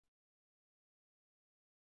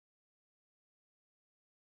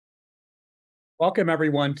Welcome,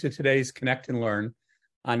 everyone, to today's Connect and Learn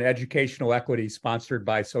on educational equity, sponsored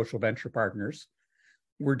by Social Venture Partners.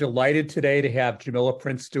 We're delighted today to have Jamila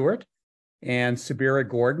Prince-Stewart and Sabira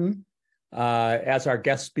Gordon as our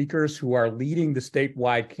guest speakers who are leading the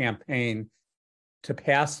statewide campaign to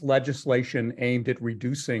pass legislation aimed at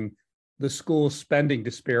reducing the school spending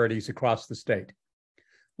disparities across the state.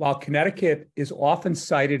 While Connecticut is often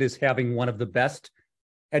cited as having one of the best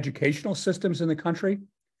educational systems in the country,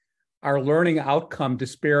 our learning outcome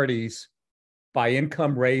disparities by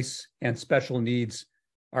income, race, and special needs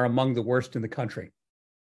are among the worst in the country.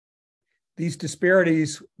 These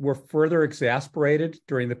disparities were further exacerbated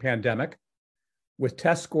during the pandemic, with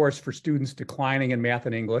test scores for students declining in math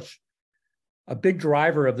and English. A big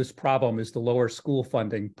driver of this problem is the lower school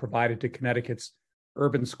funding provided to Connecticut's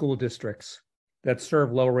urban school districts that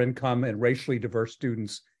serve lower income and racially diverse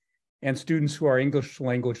students and students who are English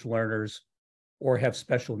language learners or have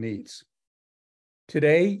special needs.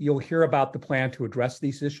 Today, you'll hear about the plan to address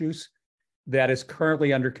these issues that is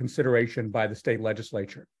currently under consideration by the state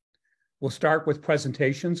legislature. We'll start with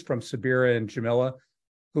presentations from Sabira and Jamila,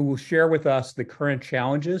 who will share with us the current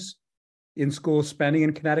challenges in school spending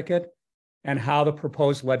in Connecticut and how the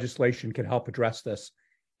proposed legislation can help address this.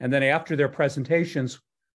 And then after their presentations,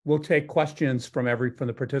 we'll take questions from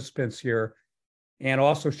the participants here and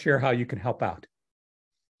also share how you can help out.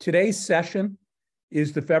 Today's session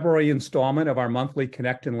is the February installment of our monthly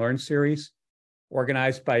Connect and Learn series,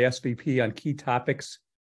 organized by SVP on key topics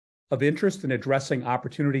of interest in addressing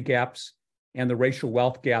opportunity gaps and the racial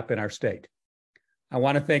wealth gap in our state. I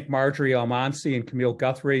want to thank Marjorie Almansi and Camille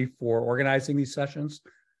Guthrie for organizing these sessions.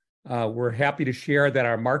 We're happy to share that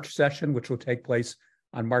our March session, which will take place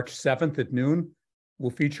on March 7th at noon,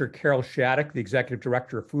 will feature Carol Shattuck, the Executive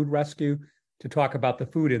Director of Food Rescue, to talk about the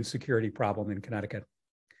food insecurity problem in Connecticut.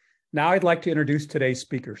 Now I'd like to introduce today's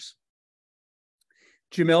speakers.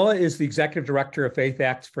 Jamila is the Executive Director of Faith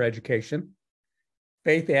Acts for Education.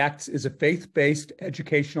 Faith Acts is a faith-based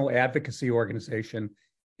educational advocacy organization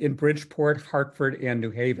in Bridgeport, Hartford, and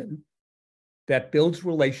New Haven that builds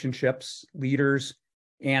relationships, leaders,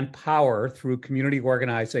 and power through community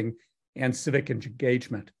organizing and civic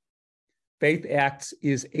engagement. Faith Acts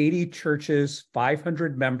is 80 churches,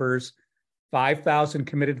 500 members, 5,000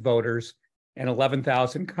 committed voters, and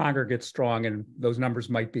 11,000 congregates strong, and those numbers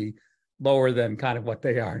might be lower than kind of what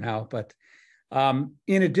they are now. But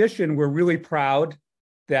in addition, we're really proud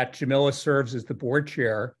that Jamila serves as the board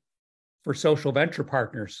chair for Social Venture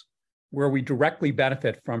Partners, where we directly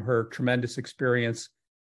benefit from her tremendous experience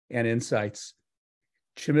and insights.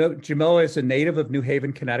 Jamila is a native of New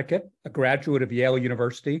Haven, Connecticut, a graduate of Yale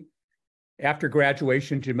University. After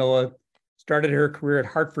graduation, Jamila started her career at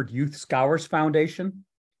Hartford Youth Scholars Foundation,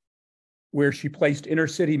 where she placed inner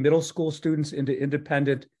city middle school students into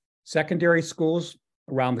independent secondary schools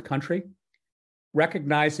around the country.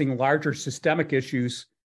 Recognizing larger systemic issues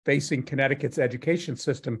facing Connecticut's education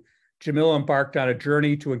system, Jamila embarked on a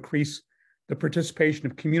journey to increase the participation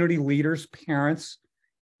of community leaders, parents,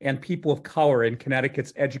 and people of color in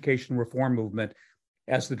Connecticut's education reform movement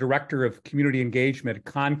as the Director of Community Engagement at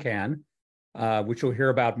ConCan, which you'll hear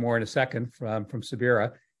about more in a second from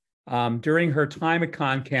Sabira. During her time at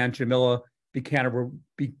ConCan, Jamila began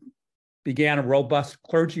a robust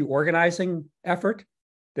clergy organizing effort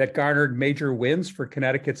that garnered major wins for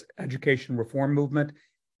Connecticut's education reform movement,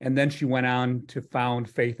 and then she went on to found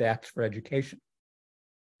Faith Acts for Education.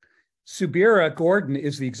 Sabira Gordon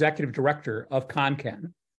is the Executive Director of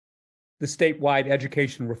ConCan, the statewide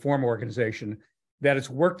education reform organization that has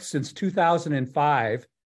worked since 2005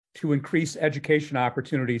 to increase education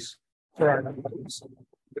opportunities for our members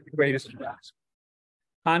with the greatest effects.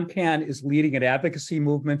 ConCan is leading an advocacy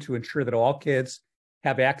movement to ensure that all kids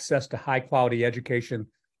have access to high-quality education,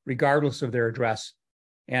 regardless of their address.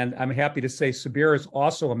 And I'm happy to say Sabira is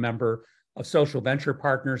also a member of Social Venture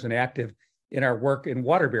Partners and active in our work in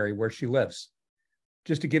Waterbury, where she lives.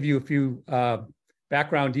 Just to give you a few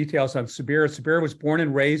background details on Sabira, Sabira was born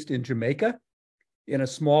and raised in Jamaica in a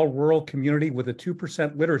small rural community with a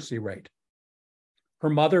 2% literacy rate. Her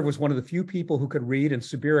mother was one of the few people who could read, and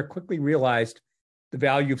Sabira quickly realized the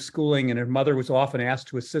value of schooling, and her mother was often asked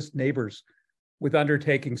to assist neighbors with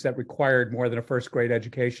undertakings that required more than a first grade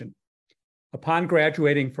education. Upon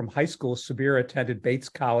graduating from high school, Sabira attended Bates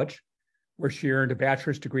College, where she earned a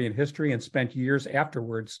bachelor's degree in history and spent years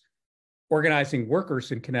afterwards organizing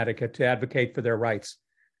workers in Connecticut to advocate for their rights.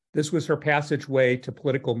 This was her passageway to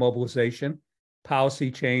political mobilization, policy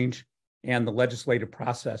change, and the legislative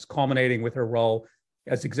process, culminating with her role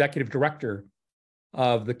as Executive Director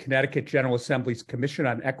of the Connecticut General Assembly's Commission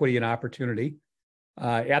on Equity and Opportunity,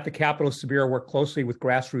 At the Capitol, Subira worked closely with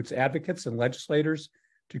grassroots advocates and legislators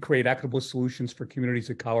to create equitable solutions for communities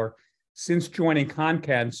of color. Since joining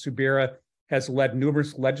CONCAN, Subira has led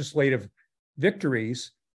numerous legislative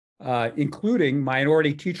victories, including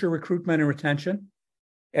minority teacher recruitment and retention,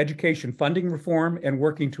 education funding reform, and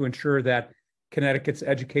working to ensure that Connecticut's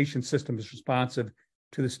education system is responsive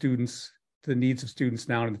to the needs of students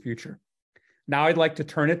now and in the future. Now I'd like to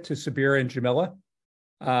turn it to Subira and Jamila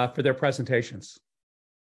for their presentations.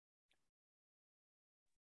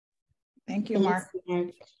 Thank you, Mark.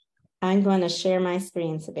 I'm going to share my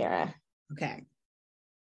screen, Subira. Okay.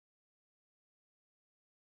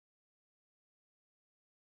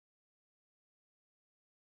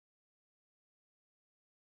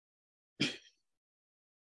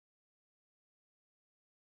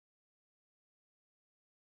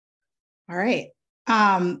 All right.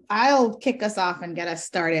 I'll kick us off and get us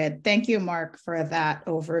started. Thank you, Mark, for that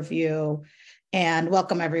overview, and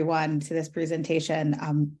welcome everyone to this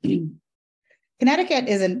presentation. Connecticut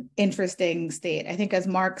is an interesting state. I think, as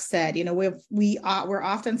Mark said, you know, we're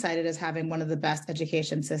often cited as having one of the best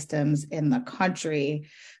education systems in the country,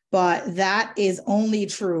 but that is only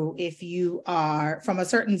true if you are from a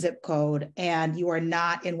certain zip code and you are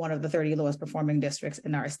not in one of the 30 lowest performing districts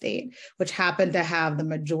in our state, which happen to have the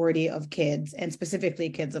majority of kids, and specifically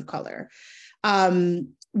kids of color.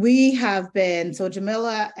 We have been, so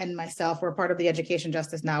Jamila and myself, we're part of the Education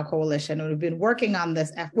Justice Now Coalition, and we've been working on this.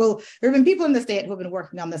 Well, there have been people in the state who have been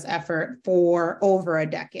working on this effort for over a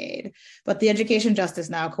decade, but the Education Justice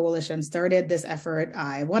Now Coalition started this effort,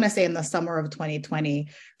 I want to say in the summer of 2020,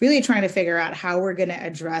 really trying to figure out how we're going to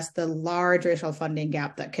address the large racial funding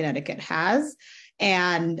gap that Connecticut has,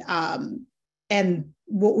 and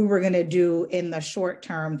what we were going to do in the short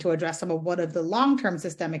term to address some of what are the long-term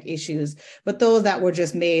systemic issues, but those that were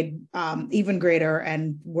just made even greater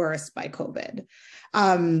and worse by COVID.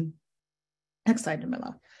 Next slide,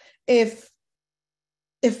 Jamila. If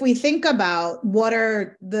we think about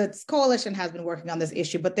the coalition has been working on this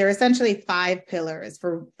issue, but there are essentially 5 pillars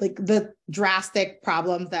for like the drastic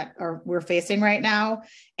problems that we're facing right now.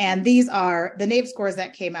 And these are the NAEP scores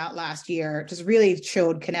that came out last year, just really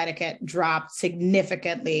showed Connecticut dropped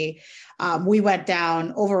significantly. We went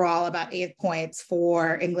down overall about 8 points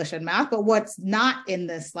for English and math, but what's not in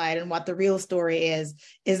this slide and what the real story is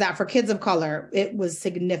that for kids of color, it was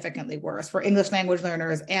significantly worse. For English language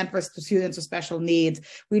learners and for students with special needs,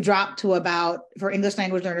 we dropped to for English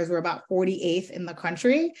language learners, we're about 48th in the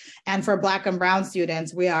country. And for Black and Brown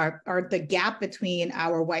students, the gap between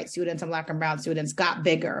our white students and Black and Brown students got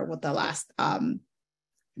bigger with the last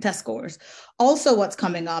test scores. Also, what's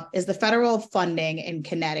coming up is the federal funding in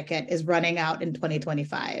Connecticut is running out in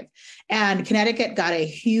 2025. And Connecticut got a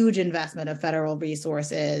huge investment of federal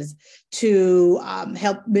resources to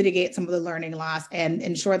help mitigate some of the learning loss and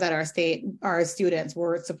ensure that our students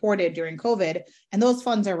were supported during COVID. And those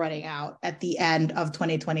funds are running out at the end of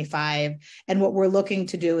 2025. And what we're looking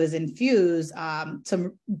to do is infuse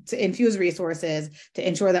resources to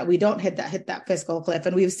ensure that we don't hit that fiscal cliff.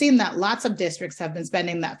 And we've seen that lots of districts have been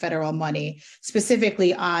spending that federal money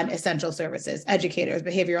specifically on essential services, educators,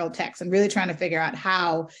 behavioral techs, and really trying to figure out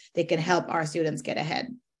how they can help our students get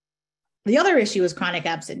ahead. The other issue is chronic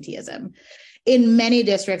absenteeism. In many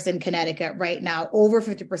districts in Connecticut right now, over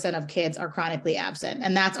 50% of kids are chronically absent,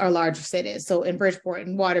 and that's our large cities. So in Bridgeport,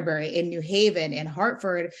 in Waterbury, in New Haven, in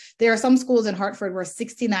Hartford, there are some schools in Hartford where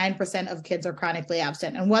 69% of kids are chronically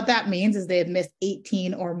absent. And what that means is they've missed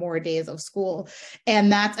 18 or more days of school.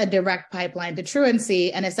 And that's a direct pipeline to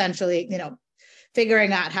truancy and essentially,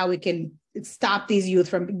 figuring out how we can stop these youth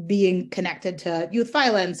from being connected to youth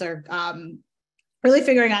violence, or really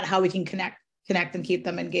figuring out how we can connect and keep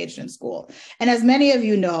them engaged in school. And as many of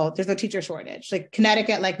you know, there's a teacher shortage. Like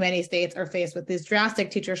Connecticut, like many states, are faced with these drastic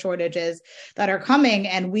teacher shortages that are coming.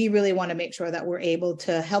 And we really want to make sure that we're able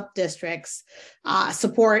to help districts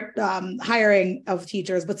support hiring of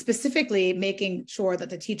teachers, but specifically making sure that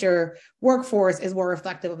the teacher workforce is more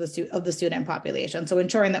reflective of the student population. So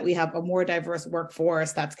ensuring that we have a more diverse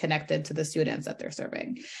workforce that's connected to the students that they're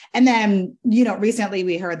serving. And then, recently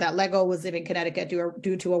we heard that Lego was leaving Connecticut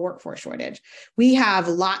due to a workforce shortage. We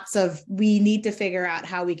need to figure out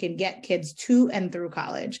how we can get kids to and through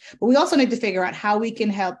college, but we also need to figure out how we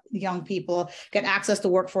can help young people get access to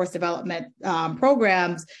workforce development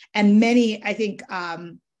programs. And many, I think,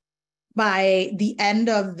 by the end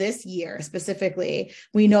of this year specifically,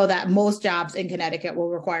 we know that most jobs in Connecticut will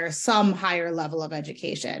require some higher level of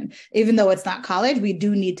education. Even though it's not college, we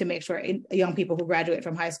do need to make sure young people who graduate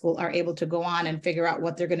from high school are able to go on and figure out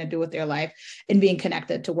what they're going to do with their life and being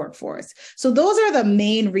connected to workforce. So those are the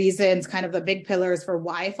main reasons, kind of the big pillars for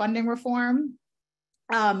why funding reform.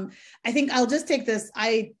 I think I'll just take this.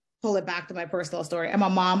 I pull it back to my personal story. I'm a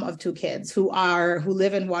mom of 2 kids who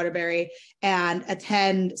live in Waterbury and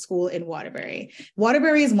attend school in Waterbury.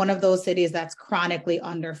 Waterbury is one of those cities that's chronically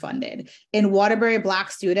underfunded. In Waterbury,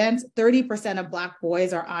 Black students, 30% of Black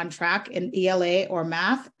boys are on track in ELA or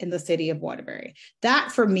math in the city of Waterbury.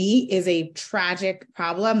 That for me is a tragic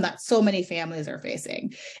problem that so many families are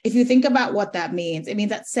facing. If you think about what that means, it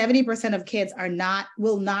means that 70% of kids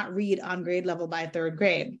will not read on grade level by 3rd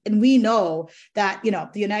grade. And we know that,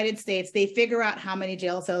 the United States, they figure out how many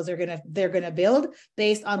jail cells they're gonna build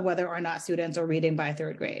based on whether or not students are reading by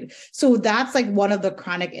 3rd grade. So that's like one of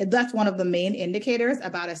the main indicators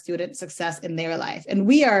about a student's success in their life. And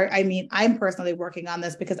I'm personally working on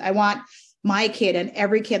this because I want my kid and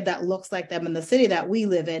every kid that looks like them in the city that we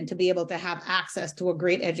live in to be able to have access to a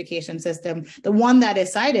great education system, the one that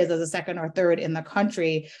is cited as a 2nd or 3rd in the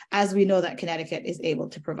country, as we know that Connecticut is able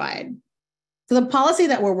to provide. So the policy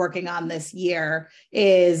that we're working on this year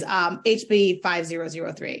is HB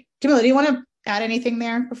 5003. Jamila, do you want to add anything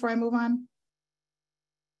there before I move on?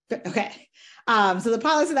 Okay. So the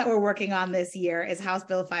policy that we're working on this year is House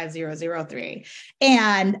Bill 5003.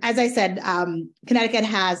 And as I said, Connecticut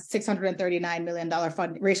has $639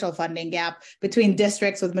 million racial funding gap between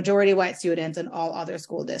districts with majority white students and all other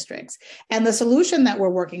school districts. And the solution that we're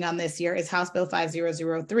working on this year is House Bill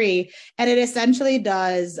 5003. And it essentially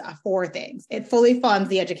does 4 things. It fully funds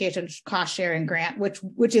the education cost sharing grant,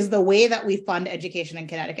 which is the way that we fund education in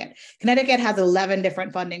Connecticut. Connecticut has 11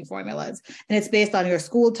 different funding formulas, and it's based on your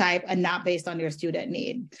school type and not based on your student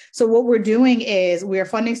need. So what we're doing is we're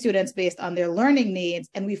funding students based on their learning needs,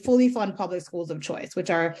 and we fully fund public schools of choice,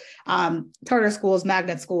 which are charter schools,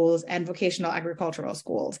 magnet schools, and vocational agricultural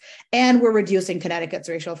schools. And we're reducing Connecticut's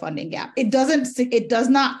racial funding gap. It does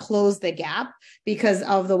not close the gap because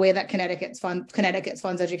of the way that Connecticut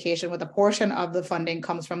funds education, with a portion of the funding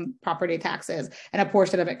comes from property taxes and a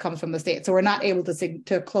portion of it comes from the state. So we're not able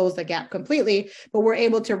to close the gap completely, but we're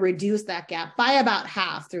able to reduce that gap by about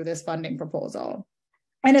half through this funding proposal.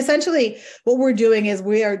 And essentially what we're doing is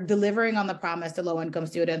we are delivering on the promise to low-income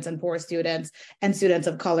students and poor students and students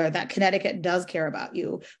of color that Connecticut does care about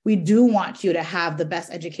you. We do want you to have the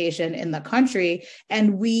best education in the country,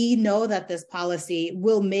 and we know that this policy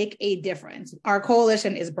will make a difference. Our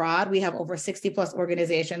coalition is broad. We have over 60 plus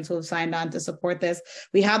organizations who have signed on to support this.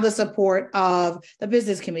 We have the support of the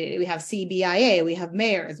business community. We have CBIA, we have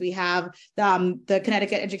mayors, we have the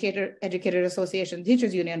Connecticut Educator Association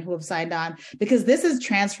Teachers Union who have signed on, because this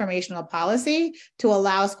is transformational policy to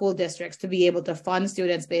allow school districts to be able to fund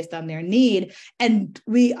students based on their need. And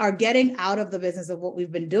we are getting out of the business of what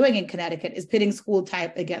we've been doing in Connecticut is pitting school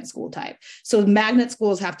type against school type. So magnet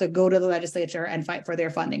schools have to go to the legislature and fight for their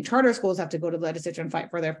funding. Charter schools have to go to the legislature and fight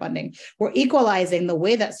for their funding. We're equalizing the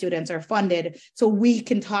way that students are funded so we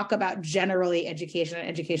can talk about generally education and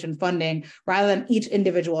education funding rather than each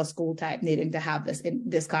individual school type needing to have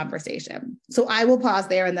this conversation. So I will pause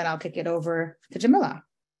there and then I'll kick it over to Jamila.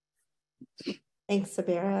 Thanks,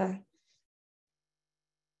 Sabira.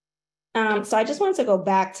 So I just wanted to go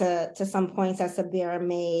back to some points that Sabira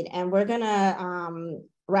made, and we're gonna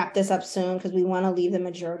wrap this up soon because we want to leave the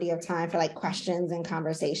majority of time for like questions and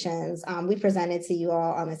conversations. We presented to you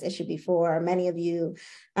all on this issue before. Many of you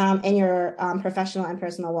in your professional and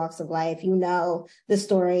personal walks of life, you know the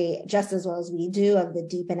story just as well as we do of the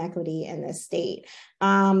deep inequity in this state.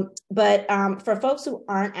 But for folks who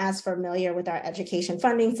aren't as familiar with our education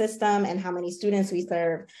funding system and how many students we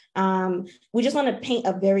serve, we just want to paint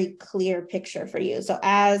a very clear picture for you. So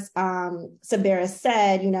as Sabira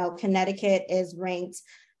said, you know, Connecticut is ranked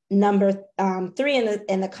number 3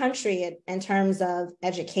 in the country in terms of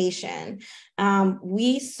education.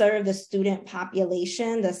 We serve the student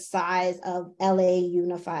population the size of LA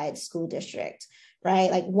Unified School District,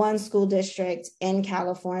 right? Like one school district in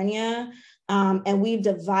California. And we've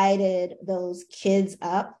divided those kids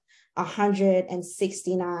up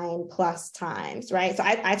 169 plus times, right? So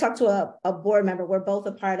I talked to a board member. We're both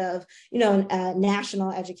a part of, you know, a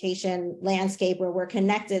national education landscape where we're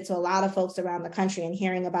connected to a lot of folks around the country and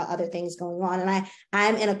hearing about other things going on. And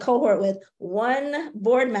I'm in a cohort with one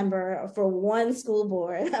board member for one school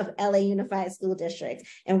board of LA Unified School District,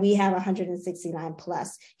 and we have 169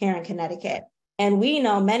 plus here in Connecticut. And we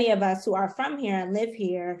know, many of us who are from here and live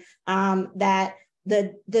here, that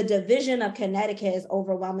the division of Connecticut is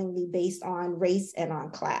overwhelmingly based on race and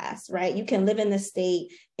on class, right? You can live in the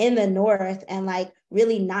state in the north and like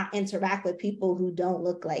really not interact with people who don't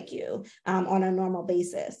look like you on a normal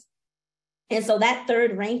basis. And so that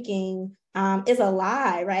third ranking is a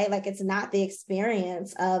lie, right? Like it's not the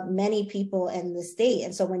experience of many people in the state.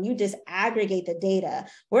 And so when you disaggregate the data,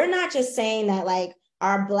 we're not just saying that like,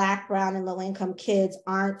 our Black, brown, and low-income kids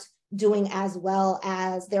aren't doing as well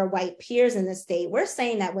as their white peers in the state. We're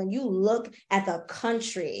saying that when you look at the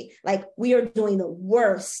country, like we are doing the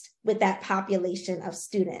worst with that population of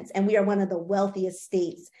students, and we are one of the wealthiest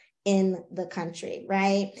states in the country,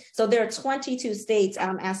 right? So there are 22 states,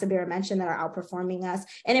 as Sabira mentioned, that are outperforming us.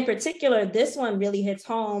 And in particular, this one really hits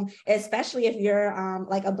home, especially if you're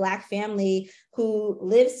like a Black family who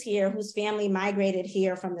lives here, whose family migrated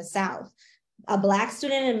here from the South. A Black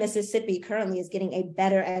student in Mississippi currently is getting a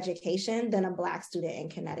better education than a Black student in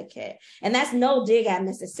Connecticut. And that's no dig at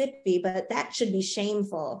Mississippi, but that should be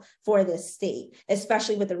shameful for this state,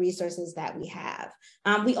 especially with the resources that we have.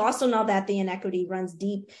 We also know that the inequity runs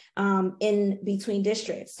deep in between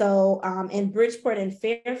districts. So in Bridgeport and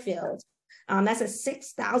Fairfield, that's a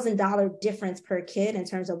 $6,000 difference per kid in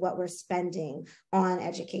terms of what we're spending on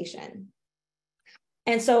education.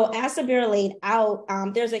 And so as Sabira laid out,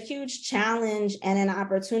 there's a huge challenge and an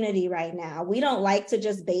opportunity right now. We don't like to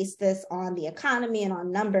just base this on the economy and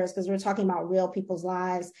on numbers because we're talking about real people's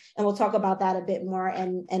lives. And we'll talk about that a bit more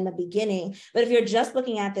in the beginning. But if you're just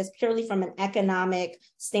looking at this purely from an economic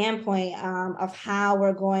standpoint of how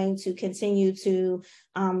we're going to continue to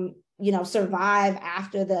survive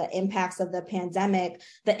after the impacts of the pandemic,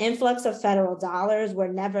 the influx of federal dollars were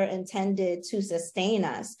never intended to sustain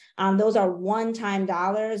us. Those are one-time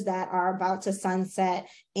dollars that are about to sunset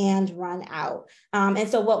and run out. And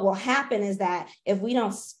so what will happen is that if we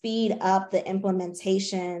don't speed up the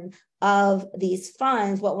implementation of these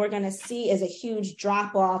funds, what we're going to see is a huge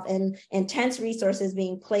drop off and intense resources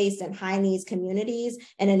being placed in high needs communities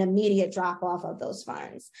and an immediate drop off of those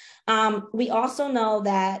funds. We also know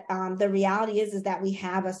that the reality is that we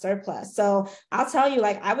have a surplus. So I'll tell you,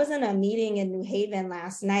 like I was in a meeting in New Haven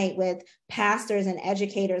last night with pastors and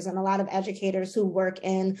educators and a lot of educators who work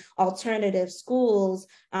in alternative schools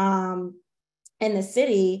in the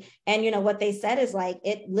city. And, what they said is like,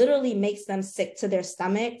 it literally makes them sick to their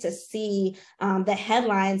stomach to see the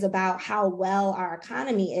headlines about how well our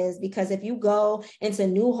economy is, because if you go into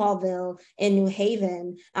Newhallville in New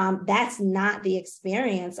Haven, that's not the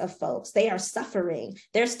experience of folks. They are suffering.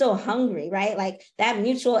 They're still hungry, right? Like that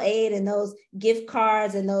mutual aid and those gift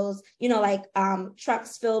cards and those,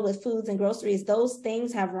 trucks filled with foods and groceries, those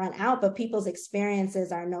things have run out, but people's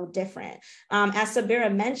experiences are no different. As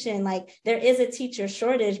Sabira mentioned, like there is a teacher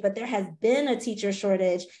shortage, but there has been a teacher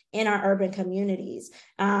shortage in our urban communities.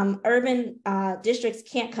 Urban districts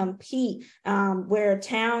can't compete where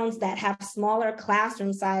towns that have smaller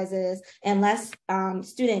classroom sizes and less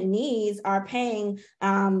student needs are paying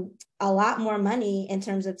a lot more money in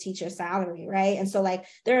terms of teacher salary, right? And so like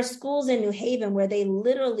there are schools in New Haven where they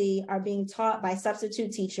literally are being taught by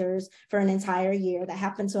substitute teachers for an entire year. That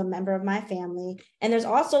happened to a member of my family. And there's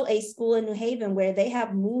also a school in New Haven where they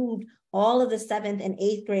have moved all of the 7th and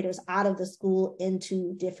 8th graders out of the school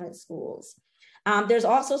into different schools. There's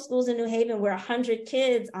also schools in New Haven where 100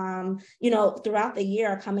 kids, throughout the year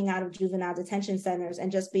are coming out of juvenile detention centers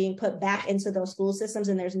and just being put back into those school systems,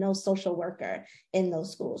 and there's no social worker in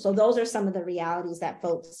those schools. So those are some of the realities that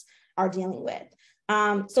folks are dealing with.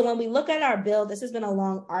 So when we look at our bill, this has been a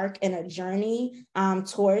long arc and a journey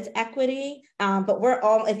towards equity. But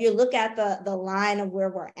if you look at the line of where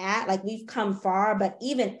we're at, like we've come far, but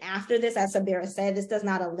even after this, as Sabira said, this does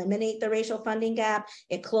not eliminate the racial funding gap.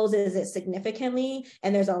 It closes it significantly,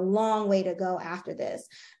 and there's a long way to go after this.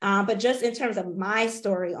 But just in terms of my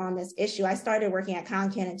story on this issue, I started working at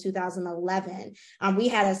Concan in 2011. We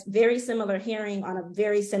had a very similar hearing on a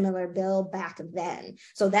very similar bill back then.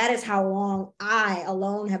 So that is how long I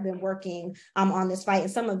alone have been working on this fight.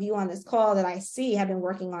 And some of you on this call that I see have been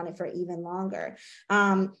working on it for even longer.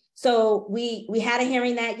 So we had a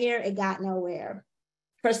hearing that year. It got nowhere.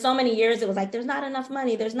 For so many years, it was like, there's not enough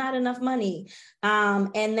money. There's not enough money.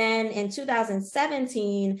 And then in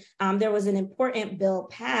 2017, there was an important bill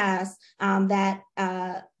passed that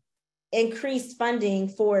increased funding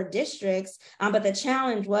for districts, but the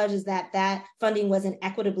challenge was that funding wasn't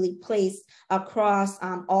equitably placed across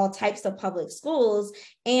all types of public schools,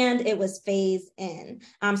 and it was phased in.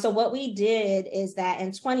 So what we did is that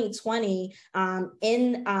in 2020,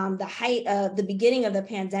 in the height of the beginning of the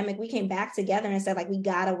pandemic, we came back together and said, like, we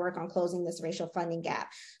gotta work on closing this racial funding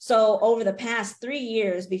gap. So over the past 3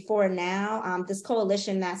 years before now, this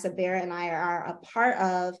coalition that Sabira and I are a part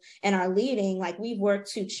of and are leading, like we've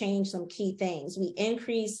worked to change some key things. We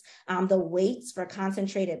increase the weights for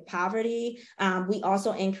concentrated poverty. We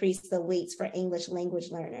also increase the weights for English language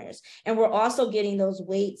learners. And we're also getting those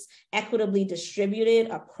weights equitably distributed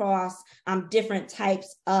across different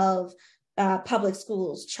types of public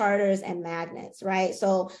schools, charters, and magnets, right?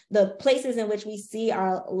 So the places in which we see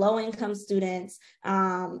our low-income students,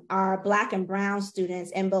 our Black and Brown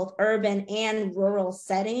students in both urban and rural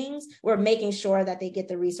settings, we're making sure that they get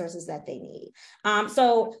the resources that they need.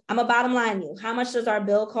 So I'm a bottom line you. How much does our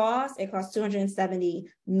bill cost? It costs $270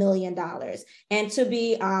 million. And to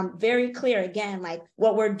be very clear, again, like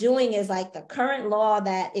what we're doing is like the current law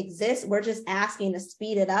that exists, we're just asking to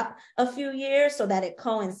speed it up a few years so that it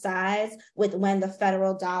coincides with when the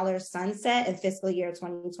federal dollars sunset in fiscal year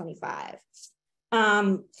 2025.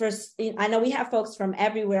 I know we have folks from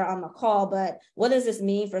everywhere on the call, but what does this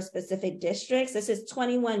mean for specific districts? This is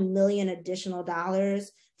 $21 million additional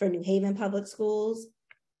dollars for New Haven public schools.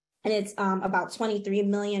 And it's about $23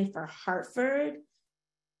 million for Hartford.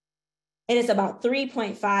 And it's about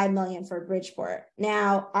 $3.5 million for Bridgeport.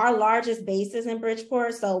 Now, our largest base is in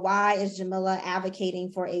Bridgeport. So why is Jamila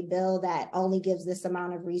advocating for a bill that only gives this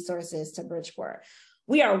amount of resources to Bridgeport?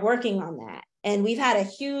 We are working on that. And we've had a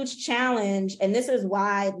huge challenge. And this is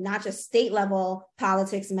why not just state level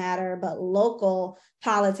politics matter, but local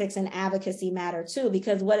politics and advocacy matter too,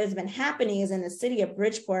 because what has been happening is in the city of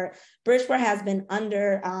Bridgeport has been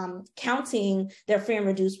under counting their free and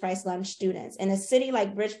reduced price lunch students. In a city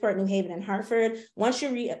like Bridgeport, New Haven, and Hartford, once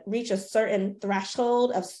you reach a certain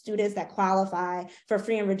threshold of students that qualify for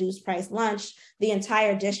free and reduced price lunch, the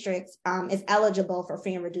entire district is eligible for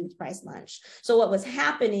free and reduced price lunch. So what was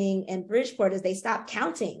happening in Bridgeport is they stopped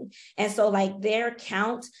counting. And so like their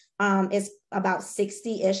count is about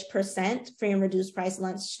 60-ish% free and reduced price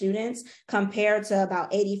lunch students compared to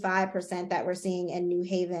about 85% that we're seeing in New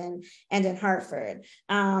Haven and in Hartford.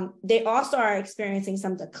 They also are experiencing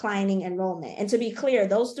some declining enrollment. And to be clear,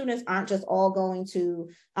 those students aren't just all going to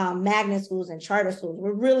magnet schools and charter schools.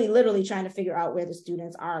 We're really literally trying to figure out where the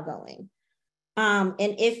students are going. And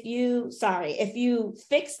if you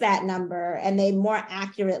fix that number and they more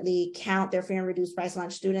accurately count their free and reduced price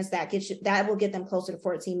lunch students, that will get them closer to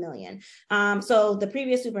 14 million. So the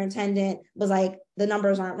previous superintendent was like, the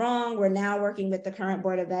numbers aren't wrong. We're now working with the current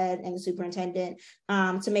Board of Ed and the superintendent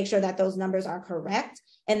to make sure that those numbers are correct.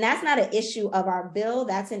 And that's not an issue of our bill.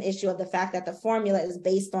 That's an issue of the fact that the formula is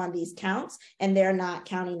based on these counts and they're not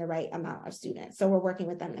counting the right amount of students. So we're working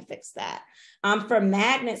with them to fix that. For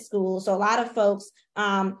magnet schools, so a lot of folks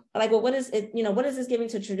are like, well, what is it, what is this giving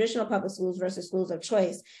to traditional public schools versus schools of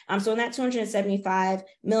choice? So in that 275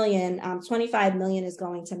 million, 25 million is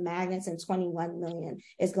going to magnets and 21 million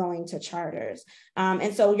is going to charters.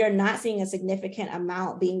 And so you're not seeing a significant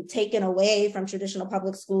amount being taken away from traditional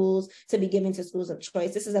public schools to be given to schools of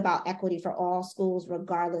choice. This is about equity for all schools,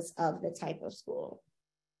 regardless of the type of school.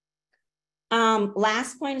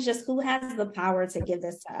 Last point is just who has the power to give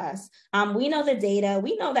this to us. We know the data.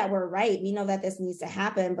 We know that we're right. We know that this needs to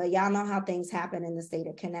happen, but y'all know how things happen in the state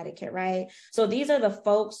of Connecticut, right? So these are the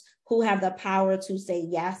folks who have the power to say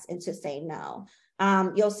yes and to say no.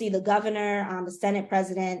 You'll see the governor, the Senate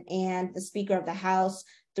president, and the Speaker of the House,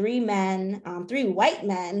 three white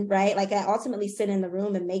men, right? Like that ultimately sit in the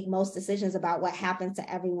room and make most decisions about what happens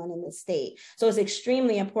to everyone in the state. So it's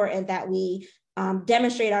extremely important that we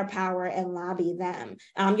demonstrate our power and lobby them.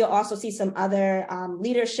 You'll also see some other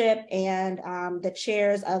leadership and the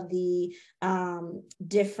chairs of the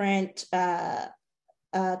different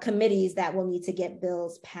committees that will need to get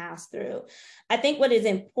bills passed through. I think what is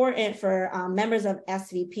important for members of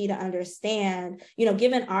SVP to understand,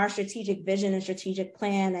 given our strategic vision and strategic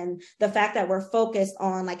plan and the fact that we're focused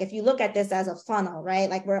on, like, if you look at this as a funnel, right?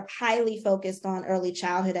 Like we're highly focused on early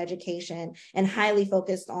childhood education and highly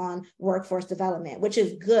focused on workforce development, which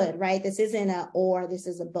is good, right? This isn't a or, this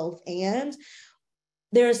is a both and.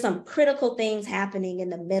 There are some critical things happening in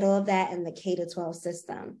the middle of that in the K-12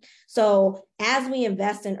 system. So as we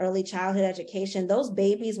invest in early childhood education, those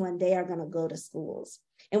babies one day are going to go to schools.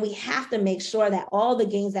 And we have to make sure that all the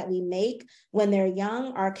gains that we make when they're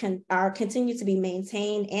young are continue to be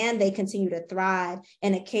maintained and they continue to thrive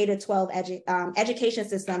in a K-12 education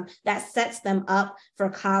system that sets them up for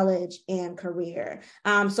college and career.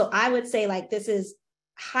 So I would say like this is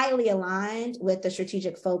highly aligned with the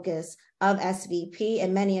strategic focus of SVP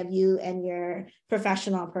and many of you and your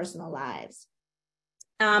professional and personal lives.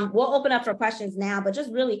 We'll open up for questions now, but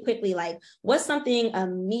just really quickly, like what's something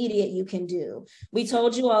immediate you can do? We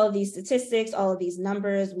told you all of these statistics, all of these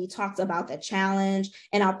numbers. We talked about the challenge,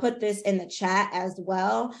 and I'll put this in the chat as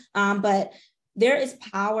well. But there is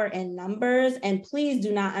power in numbers, and please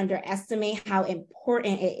do not underestimate how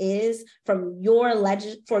important it is for your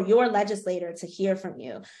legislator to hear from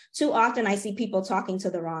you. Too often I see people talking to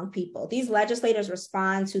the wrong people. These legislators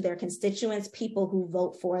respond to their constituents, people who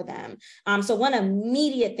vote for them. So one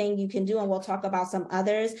immediate thing you can do, and we'll talk about some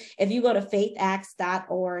others, if you go to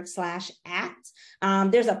faithacts.org/act,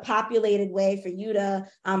 there's a populated way for you to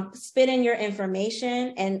spit in your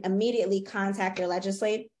information and immediately contact your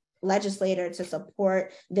legislator to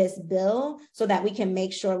support this bill so that we can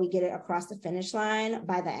make sure we get it across the finish line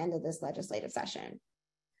by the end of this legislative session.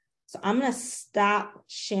 So I'm going to stop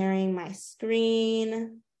sharing my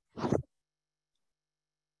screen.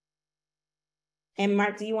 And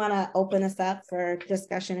Mark, do you want to open us up for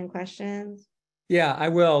discussion and questions? Yeah, I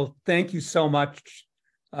will. Thank you so much,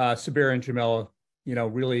 Sabira and Jamila. You know,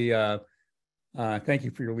 really, thank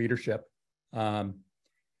you for your leadership.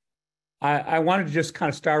 I wanted to just kind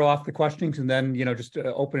of start off the questionings and then, you know, just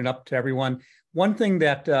open it up to everyone. One thing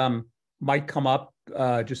that might come up,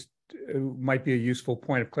 might be a useful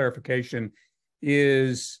point of clarification,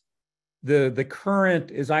 is the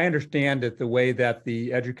current, as I understand it, the way that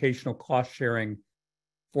the educational cost sharing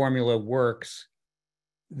formula works,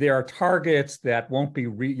 there are targets that won't be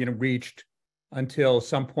reached until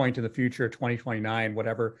some point in the future, 2029,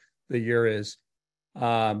 whatever the year is.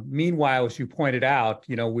 Meanwhile, as you pointed out,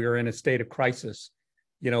 you know, we're in a state of crisis,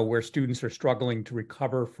 you know, where students are struggling to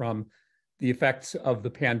recover from the effects of the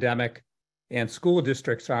pandemic, and school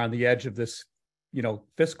districts are on the edge of this, you know,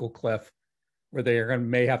 fiscal cliff where they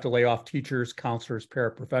may have to lay off teachers, counselors,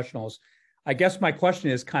 paraprofessionals. I guess my question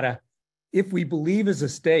is kind of, if we believe as a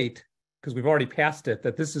state, because we've already passed it,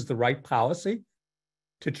 that this is the right policy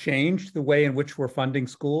to change the way in which we're funding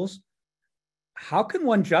schools, how can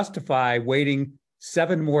one justify waiting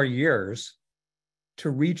 7 more years to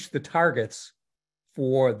reach the targets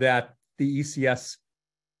for that the ECS,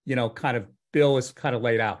 you know, kind of bill is kind of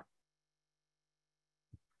laid out?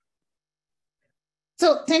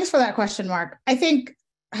 So thanks for that question, Mark. I think,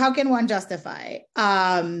 how can one justify?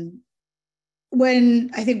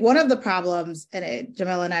 When I think one of the problems, and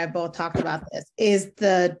Jamila and I have both talked about this, is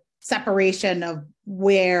the separation of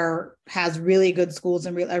where has really good schools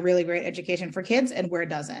and a really great education for kids and where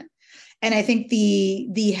doesn't. And I think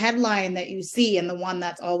the headline that you see, and the one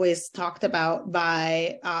that's always talked about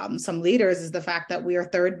by some leaders, is the fact that we are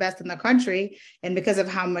 3rd best in the country. And because of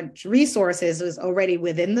how much resources is already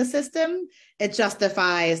within the system, it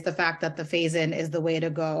justifies the fact that the phase-in is the way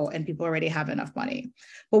to go and people already have enough money.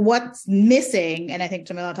 But what's missing, and I think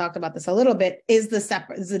Jamila talked about this a little bit, is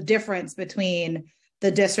the difference between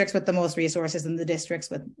the districts with the most resources and the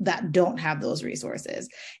districts that don't have those resources.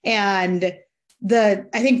 And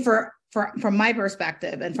I think from my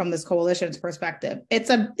perspective and from this coalition's perspective, it's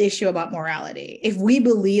an issue about morality. If we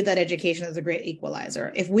believe that education is a great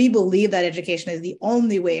equalizer, if we believe that education is the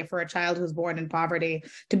only way for a child who's born in poverty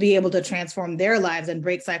to be able to transform their lives and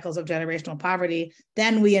break cycles of generational poverty,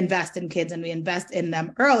 then we invest in kids and we invest in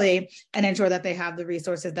them early and ensure that they have the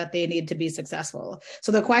resources that they need to be successful.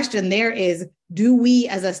 So the question there is, do we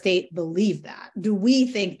as a state believe that? Do we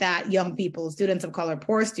think that young people, students of color,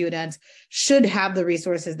 poor students, should have the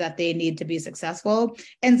resources that they need to be successful?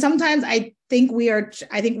 And sometimes I think we're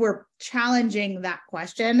challenging that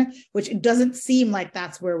question, which it doesn't seem like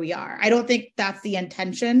that's where we are. I don't think that's the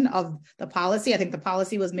intention of the policy. I think the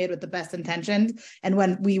policy was made with the best intentions and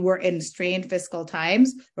when we were in strained fiscal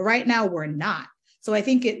times, but right now we're not. So I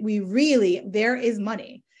think there is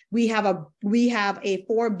money. We have a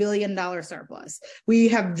 $4 billion surplus. We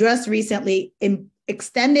have just recently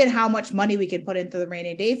extended how much money we can put into the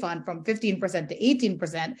rainy day fund from 15% to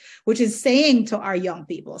 18%, which is saying to our young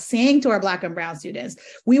people, saying to our Black and Brown students,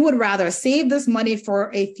 we would rather save this money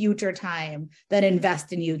for a future time than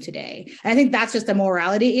invest in you today. And I think that's just a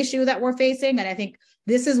morality issue that we're facing. And I think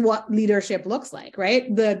this is what leadership looks like,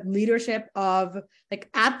 right? The leadership of, like,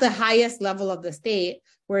 at the highest level of the state,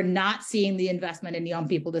 we're not seeing the investment in young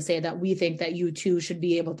people to say that we think that you too should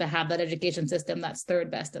be able to have that education system that's 3rd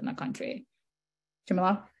best in the country.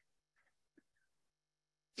 Jamila?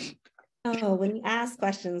 Oh, when you ask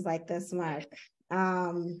questions like this, Mark,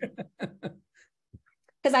 because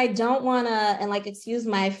I don't want to, and like, excuse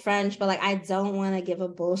my French, but like, I don't want to give a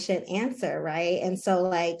bullshit answer, right? And so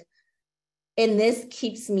like, and this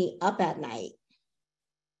keeps me up at night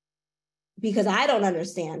because I don't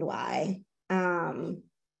understand why,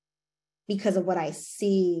 because of what I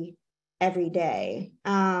see every day.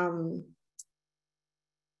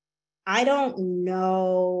 I don't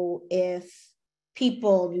know if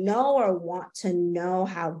people know or want to know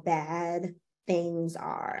how bad things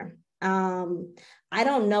are. I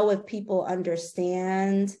don't know if people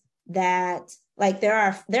understand that like there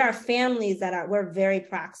are families that we're very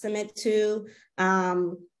proximate to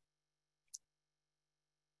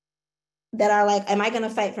that are like, am I going to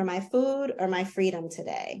fight for my food or my freedom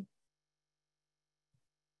today?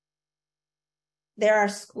 There are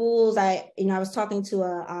schools, I was talking to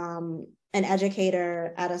an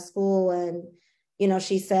educator at a school, and,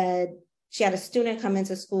 she said she had a student come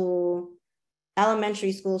into school,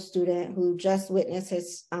 elementary school student, who just witnessed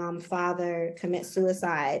his father commit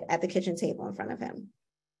suicide at the kitchen table in front of him.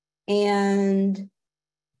 And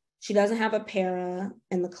she doesn't have a para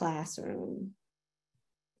in the classroom,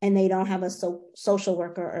 and they don't have a social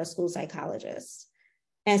worker or a school psychologist.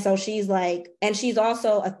 And so she's like, and she's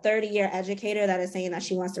also a 30-year educator that is saying that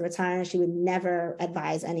she wants to retire and she would never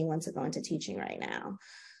advise anyone to go into teaching right now.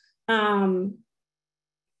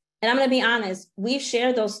 And I'm going to be honest, we've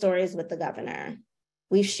shared those stories with the governor.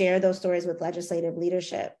 We've shared those stories with legislative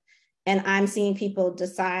leadership. And I'm seeing people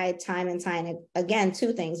decide time and time again,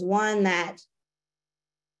 two things. One, that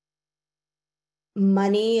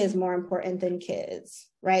money is more important than kids,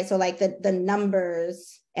 right? So like the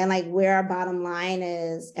numbers and like where our bottom line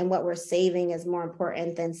is and what we're saving is more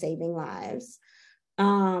important than saving lives.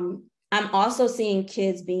 I'm also seeing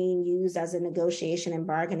kids being used as a negotiation and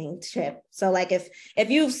bargaining chip. So like if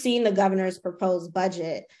you've seen the governor's proposed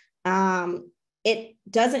budget, it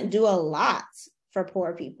doesn't do a lot for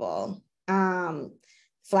poor people.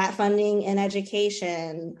 Flat funding in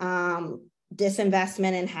education,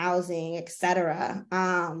 disinvestment in housing, et cetera.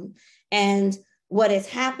 And what is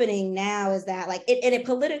happening now is that like it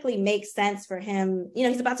politically makes sense for him.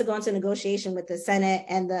 He's about to go into negotiation with the Senate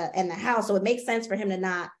and the House. So it makes sense for him to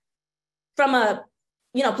not, from a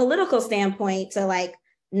political standpoint, to like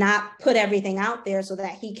not put everything out there so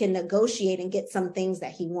that he can negotiate and get some things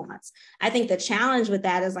that he wants. I think the challenge with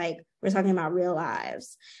that is like, we're talking about real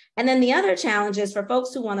lives. And then the other challenge is for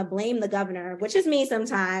folks who want to blame the governor, which is me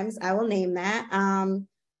sometimes, I will name that.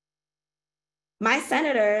 My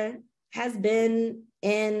senator has been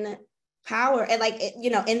in power and like,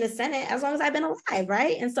 in the Senate as long as I've been alive,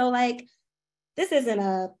 right? And so like, this isn't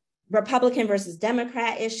a Republican versus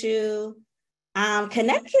Democrat issue.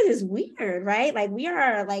 Connecticut is weird, right? Like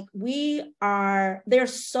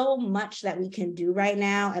there's so much that we can do right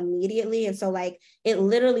now immediately. And so like, it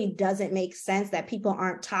literally doesn't make sense that people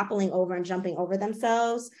aren't toppling over and jumping over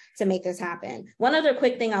themselves to make this happen. One other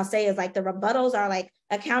quick thing I'll say is like the rebuttals are like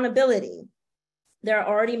accountability. There are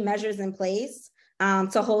already measures in place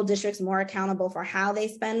to hold districts more accountable for how they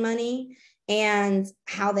spend money and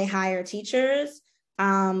how they hire teachers.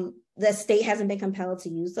 The state hasn't been compelled to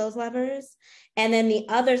use those levers. And then the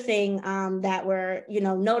other thing that we're,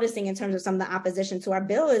 noticing in terms of some of the opposition to our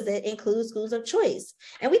bill is it includes schools of choice.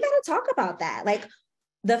 And we got to talk about that. Like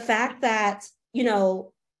the fact that,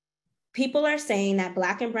 people are saying that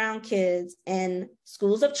Black and brown kids in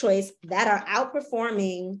schools of choice that are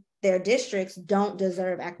outperforming their districts don't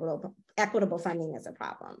deserve equitable funding as a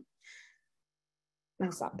problem.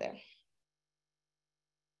 I'll stop there.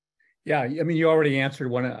 Yeah, I mean, you already answered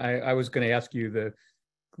one. I was going to ask you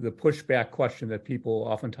the pushback question that people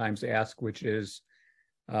oftentimes ask, which is,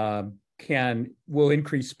 will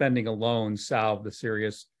increased spending alone solve the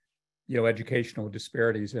serious, educational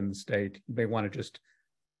disparities in the state? You may want to just,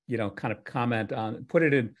 kind of comment on,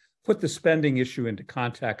 put the spending issue into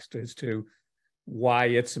context as to why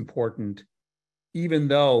it's important, even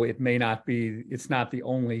though it's not the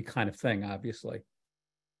only kind of thing, obviously.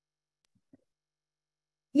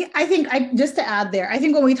 Yeah, I think just to add there, I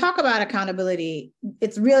think when we talk about accountability,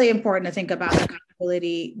 it's really important to think about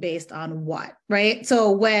accountability based on what, right?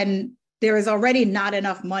 So when there is already not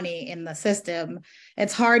enough money in the system,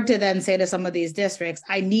 it's hard to then say to some of these districts,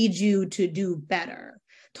 I need you to do better.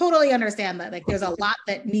 Totally understand that like there's a lot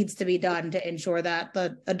that needs to be done to ensure that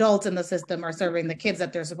the adults in the system are serving the kids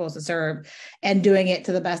that they're supposed to serve and doing it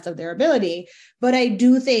to the best of their ability. But I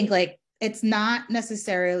do think like it's not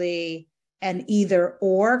necessarily an either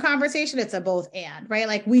or conversation, it's a both and, right?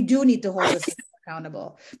 Like we do need to hold the system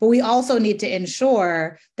accountable, but we also need to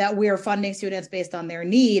ensure that we're funding students based on their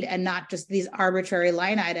need and not just these arbitrary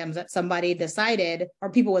line items that somebody decided or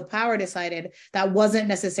people with power decided that wasn't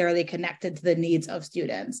necessarily connected to the needs of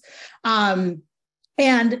students.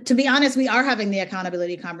 And to be honest, we are having the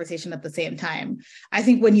accountability conversation at the same time. I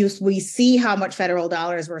think when we see how much federal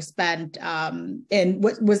dollars were spent and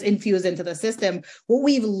what was infused into the system, what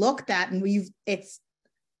we've looked at and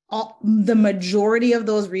the majority of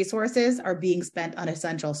those resources are being spent on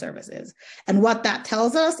essential services. And what that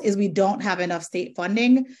tells us is we don't have enough state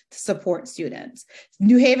funding to support students.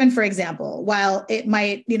 New Haven, for example, while it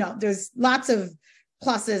might, there's lots of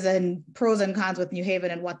pluses and pros and cons with New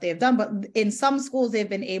Haven and what they've done, but in some schools, they've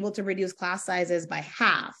been able to reduce class sizes by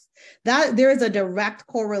half. That there is a direct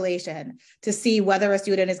correlation to see whether a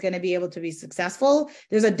student is going to be able to be successful.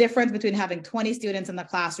 There's a difference between having 20 students in the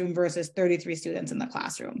classroom versus 33 students in the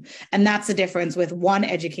classroom. And that's the difference with one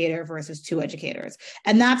educator versus two educators.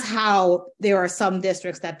 And that's how there are some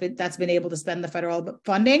districts that's been able to spend the federal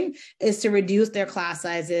funding, is to reduce their class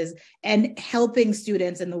sizes and helping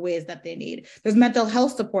students in the ways that they need. There's mental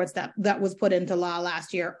health supports that was put into law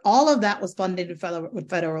last year. All of that was funded with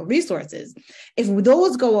federal resources. If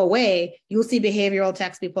those go away, you'll see behavioral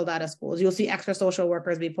techs be pulled out of schools. You'll see extra social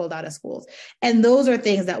workers be pulled out of schools. And those are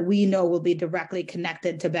things that we know will be directly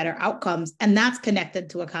connected to better outcomes. And that's connected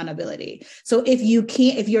to accountability. So if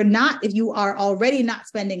you are already not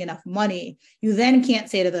spending enough money, you then can't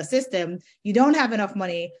say to the system, you don't have enough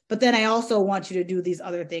money, but then I also want you to do these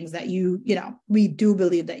other things that we do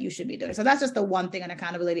believe that you should be doing. So that's just the one thing on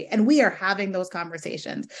accountability. And we are having those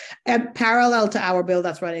conversations. And parallel to our bill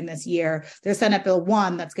that's running this year, there's Senate Bill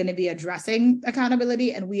 1 that's going to be addressing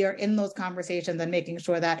accountability. And we are in those conversations and making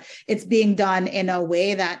sure that it's being done in a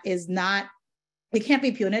way that is not, it can't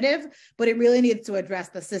be punitive, but it really needs to address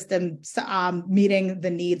the system meeting the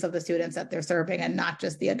needs of the students that they're serving and not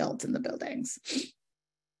just the adults in the buildings.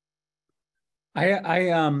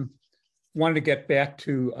 I wanted to get back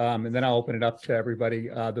to, and then I'll open it up to everybody,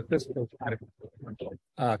 the fiscal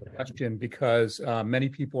question, because many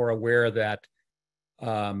people are aware that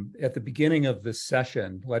at the beginning of this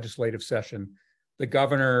session, legislative session, the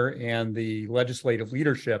governor and the legislative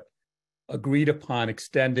leadership agreed upon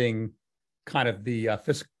extending kind of the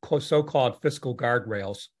so-called fiscal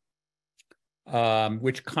guardrails,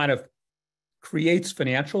 which kind of creates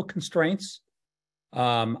financial constraints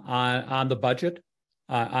on the budget,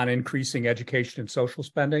 on increasing education and social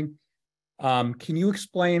spending. Can you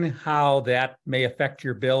explain how that may affect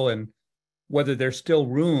your bill and whether there's still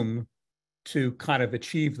room to kind of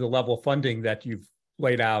achieve the level of funding that you've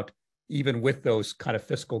laid out, even with those kind of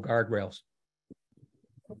fiscal guardrails?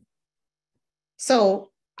 So,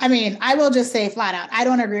 I mean, I will just say flat out, I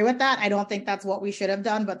don't agree with that. I don't think that's what we should have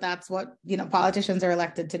done, but that's what, politicians are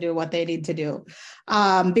elected to do, what they need to do.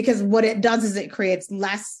 Because what it does is it creates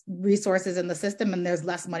less resources in the system and there's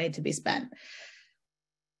less money to be spent.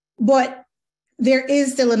 But there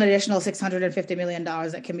is still an additional $650 million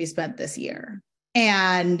that can be spent this year.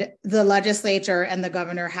 And the legislature and the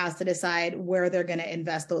governor has to decide where they're going to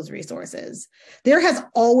invest those resources. There has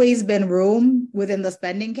always been room within the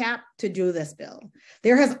spending cap to do this bill.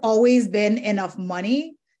 There has always been enough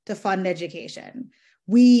money to fund education.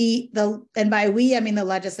 And by we, I mean the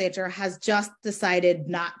legislature has just decided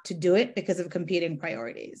not to do it because of competing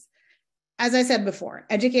priorities. As I said before,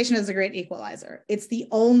 education is a great equalizer. It's the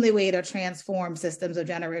only way to transform systems of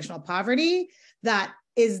generational poverty that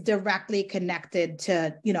is directly connected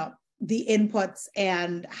to, the inputs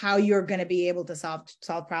and how you're going to be able to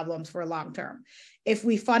solve problems for long term. If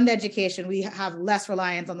we fund education, we have less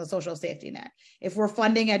reliance on the social safety net. If we're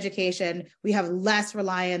funding education, we have less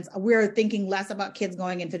reliance. We're thinking less about kids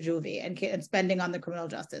going into juvie and spending on the criminal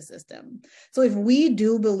justice system. So if we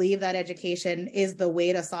do believe that education is the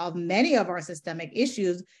way to solve many of our systemic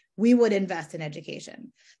issues, we would invest in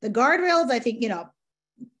education. The guardrails, I think,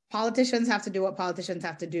 politicians have to do what politicians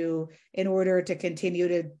have to do in order to continue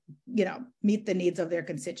to, meet the needs of their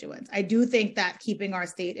constituents. I do think that keeping our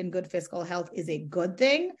state in good fiscal health is a good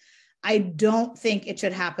thing. I don't think it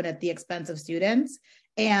should happen at the expense of students.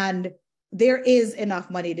 And there is enough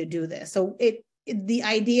money to do this. So the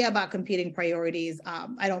idea about competing priorities,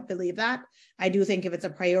 I don't believe that. I do think if it's a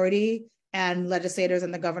priority and legislators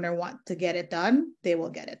and the governor want to get it done, they will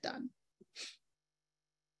get it done.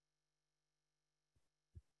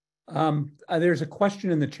 There's a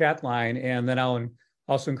question in the chat line, and then I'll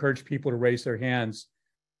also encourage people to raise their hands.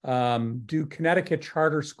 Do Connecticut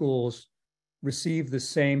charter schools receive the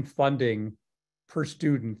same funding per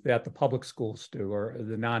student that the public schools do, or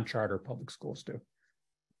the non-charter public schools do?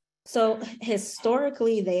 So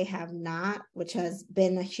historically, they have not, which has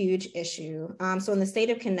been a huge issue. So in the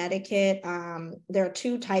state of Connecticut, there are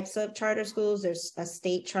two types of charter schools. There's a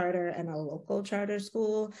state charter and a local charter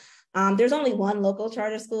school. There's only one local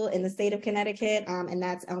charter school in the state of Connecticut, and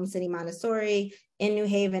that's Elm City Montessori. In New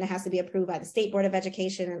Haven, it has to be approved by the State Board of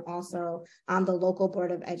Education and also the local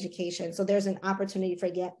Board of Education. So there's an opportunity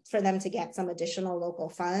for them to get some additional local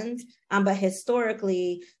funds. But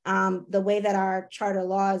historically, the way that our charter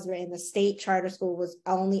laws were in, the state charter school was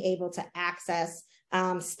only able to access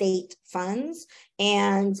state funds.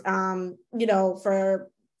 And,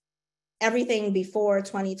 for everything before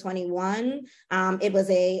 2021, it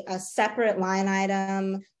was a separate line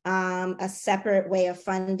item a separate way of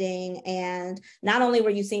funding. And not only were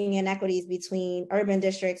you seeing inequities between urban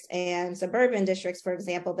districts and suburban districts, for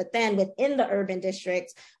example, but then within the urban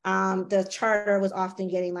districts, the charter was often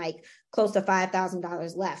getting like close to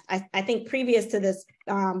 $5,000 left. I think previous to this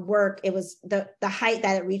work, it was the height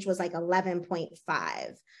that it reached was like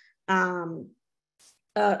 11.5,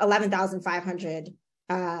 $11,500.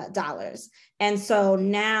 And so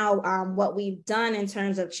now what we've done in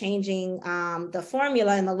terms of changing the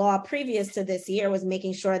formula in the law previous to this year was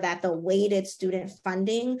making sure that the weighted student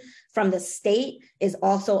funding from the state is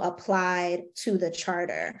also applied to the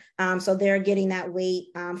charter. So they're getting that weight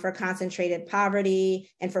for concentrated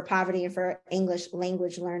poverty and for English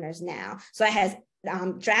language learners now. So it has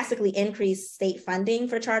drastically increased state funding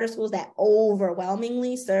for charter schools that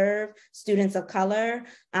overwhelmingly serve students of color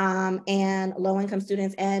and low-income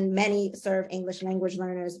students, and many serve English language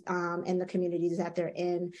learners in the communities that they're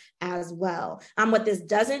in as well. What this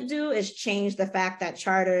doesn't do is change the fact that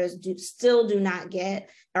charters still do not get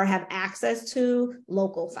or have access to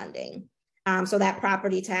local funding. So that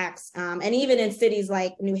property tax, and even in cities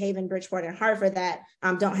like New Haven, Bridgeport, and Hartford that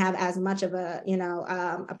don't have as much of a,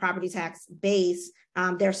 a property tax base,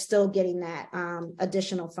 they're still getting that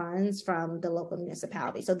additional funds from the local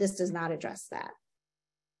municipality. So this does not address that.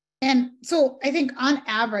 And so I think on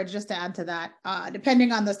average, just to add to that,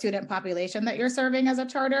 depending on the student population that you're serving as a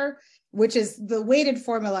charter, which is the weighted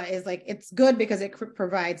formula is like, it's good because it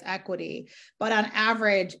provides equity, but on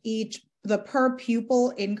average, the per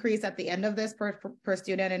pupil increase at the end of this per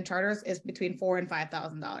student in charters is between $4,000 and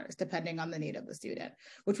 $5,000, depending on the need of the student,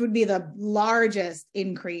 which would be the largest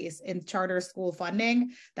increase in charter school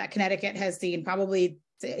funding that Connecticut has seen probably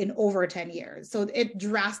in over 10 years. So it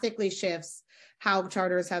drastically shifts how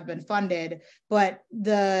charters have been funded, but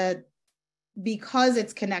because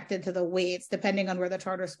it's connected to the weights, depending on where the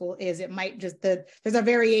charter school is, it might just, there's a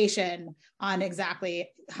variation on exactly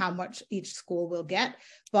how much each school will get.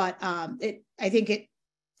 But I think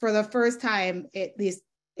for the first time, at least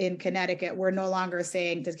in Connecticut, we're no longer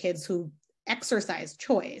saying to kids who exercise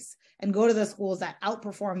choice and go to the schools that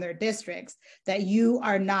outperform their districts that you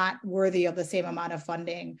are not worthy of the same amount of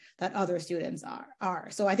funding that other students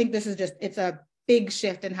are. So I think this is it's a big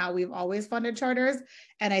shift in how we've always funded charters.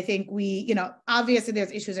 And I think obviously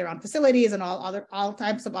there's issues around facilities and all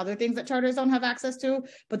types of other things that charters don't have access to,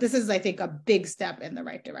 but this is, I think, a big step in the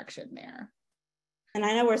right direction there. And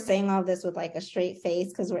I know we're saying all this with like a straight face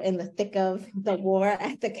because we're in the thick of the war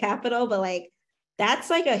at the Capitol, but like, that's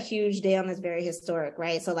like a huge deal and it's very historic,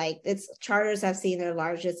 right? So like charters have seen their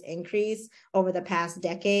largest increase over the past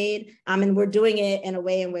decade. And we're doing it in a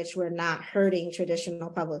way in which we're not hurting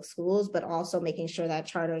traditional public schools, but also making sure that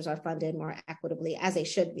charters are funded more equitably as they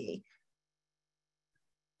should be.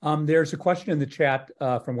 There's a question in the chat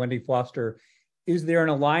from Wendy Foster. Is there an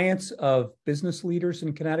alliance of business leaders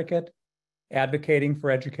in Connecticut advocating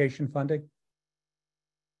for education funding?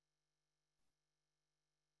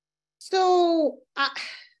 So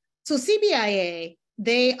CBIA,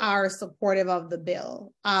 they are supportive of the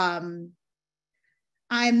bill. I'm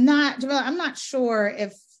not sure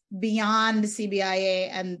if beyond CBIA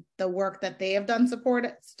and the work that they have done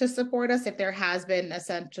to support us, if there has been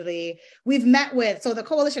essentially, so the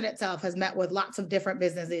coalition itself has met with lots of different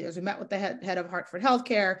business leaders. We met with the head of Hartford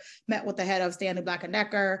Healthcare, met with the head of Stanley Black &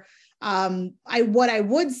 Decker. What I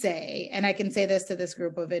would say, and I can say this to this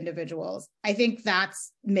group of individuals, I think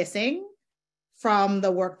that's missing from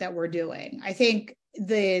the work that we're doing. I think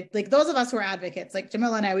those of us who are advocates, like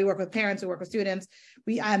Jamila and I, we work with parents, we work with students,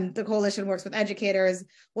 the coalition works with educators.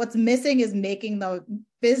 What's missing is making the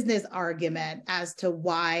business argument as to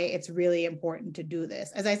why it's really important to do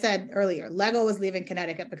this. As I said earlier, Lego is leaving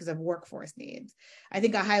Connecticut because of workforce needs. I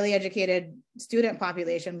think a highly educated student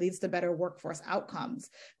population leads to better workforce outcomes.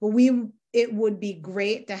 But it would be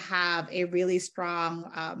great to have a really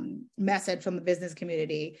strong message from the business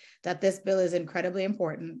community that this bill is incredibly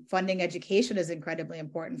important. Funding education is incredibly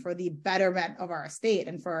important for the betterment of our state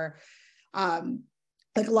and for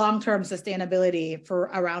long-term sustainability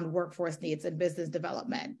around workforce needs and business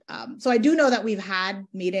development. So I do know that we've had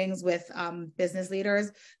meetings with business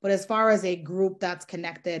leaders, but as far as a group that's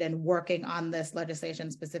connected and working on this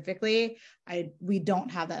legislation specifically, we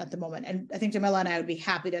don't have that at the moment. And I think Jamila and I would be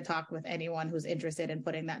happy to talk with anyone who's interested in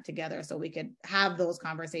putting that together so we could have those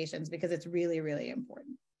conversations because it's really, really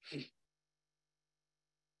important.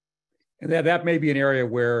 And that may be an area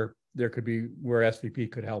where where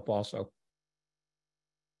SVP could help also.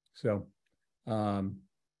 So,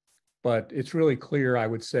 but it's really clear, I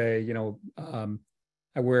would say, I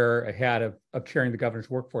wear a hat of chairing the Governor's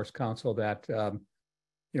Workforce Council that,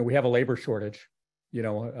 we have a labor shortage,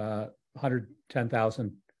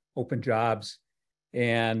 110,000 open jobs.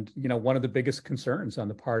 And, one of the biggest concerns on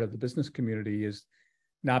the part of the business community is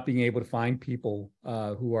not being able to find people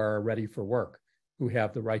who are ready for work, who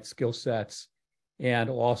have the right skill sets, and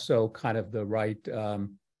also kind of the right,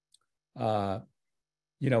 from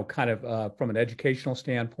an educational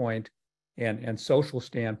standpoint and social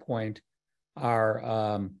standpoint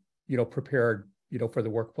are, prepared, for the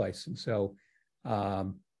workplace. And so,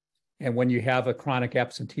 and when you have a chronic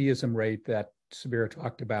absenteeism rate that Sabira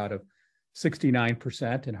talked about of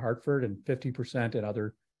 69% in Hartford and 50% in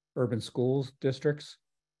other urban schools districts,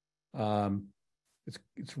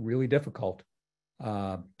 it's really difficult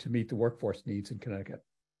to meet the workforce needs in Connecticut.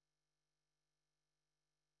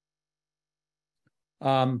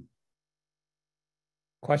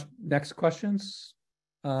 Next questions.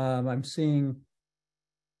 I'm seeing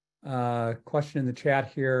a question in the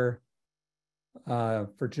chat here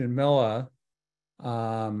for Jamila.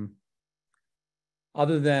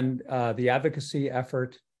 Other than the advocacy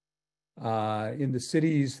effort in the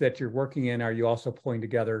cities that you're working in, are you also pulling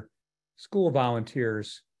together school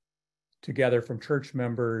volunteers together from church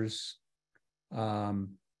members,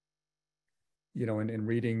 in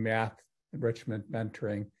reading, math, enrichment,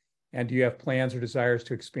 mentoring? And do you have plans or desires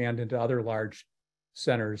to expand into other large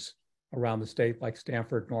centers around the state like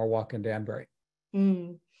Stamford, Norwalk, and Danbury?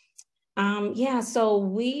 So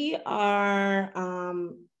we are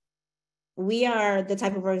the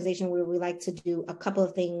type of organization where we like to do a couple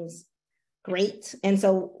of things great. And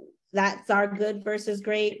so that's our good versus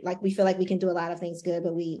great. Like, we feel like we can do a lot of things good,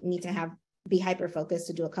 but we need to be hyper-focused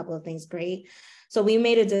to do a couple of things great. So we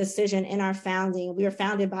made a decision in our founding. We were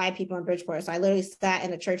founded by people in Bridgeport. So I literally sat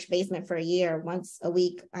in a church basement for a year, once a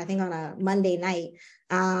week, I think on a Monday night.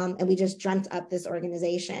 And we just dreamt up this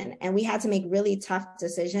organization. And we had to make really tough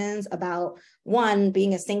decisions about, one,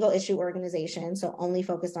 being a single issue organization, so only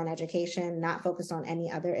focused on education, not focused on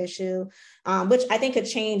any other issue, which I think could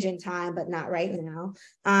change in time, but not right now.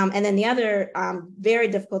 And then the other very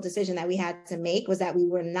difficult decision that we had to make was that we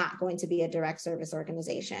were not going to be a direct service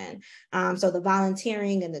organization. So the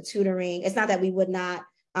volunteering and the tutoring, it's not that we would not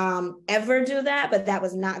ever do that, but that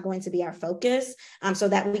was not going to be our focus, so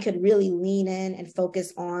that we could really lean in and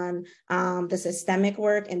focus on the systemic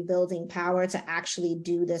work and building power to actually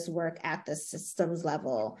do this work at the systems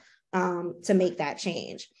level to make that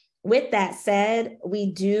change. With that said,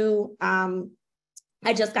 we do,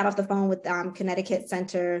 I just got off the phone with Connecticut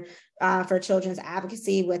Center for Children's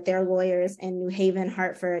Advocacy with their lawyers in New Haven,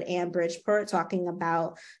 Hartford, and Bridgeport, talking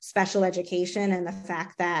about special education and the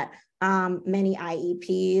fact that many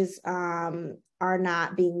IEPs are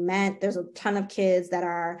not being met. There's a ton of kids that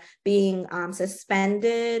are being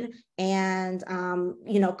suspended and,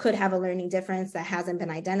 could have a learning difference that hasn't been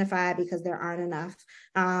identified because there aren't enough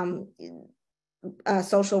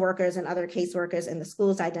social workers and other caseworkers in the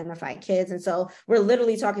schools to identify kids. And so we're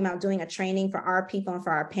literally talking about doing a training for our people and for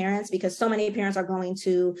our parents, because so many parents are going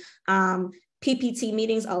to PPT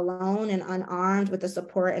meetings alone and unarmed with the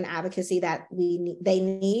support and advocacy that they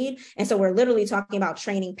need. And so we're literally talking about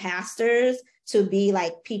training pastors to be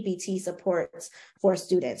like PPT supports for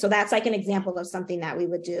students. So that's like an example of something that we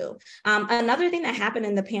would do. Another thing that happened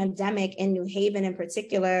in the pandemic in New Haven in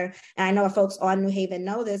particular, and I know folks on New Haven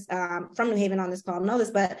know this, from New Haven on this call know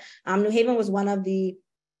this, but New Haven was one of the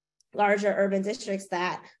larger urban districts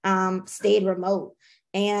that stayed remote.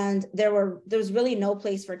 And there was really no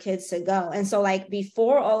place for kids to go. And so like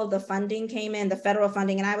before all of the funding came in, the federal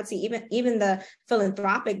funding, and I would see even the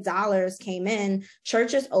philanthropic dollars came in,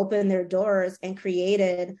 churches opened their doors and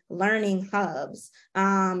created learning hubs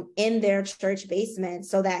in their church basement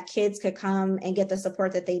so that kids could come and get the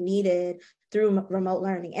support that they needed through remote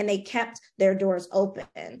learning, and they kept their doors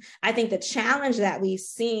open. I think the challenge that we've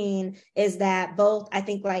seen is that both, I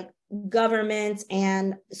think, like government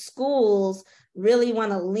and schools really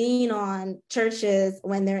want to lean on churches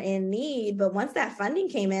when they're in need. But once that funding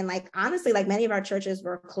came in, like honestly, like many of our churches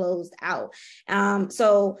were closed out.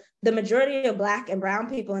 So the majority of Black and Brown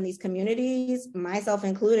people in these communities, myself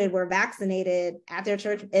included, were vaccinated at their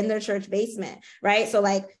church, in their church basement, right? So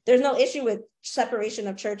like there's no issue with separation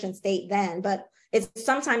of church and state then, but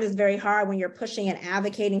sometimes it's very hard when you're pushing and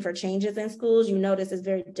advocating for changes in schools. You notice it's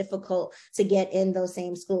very difficult to get in those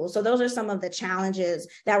same schools. So those are some of the challenges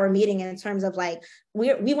that we're meeting in terms of like,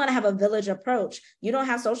 we want to have a village approach. You don't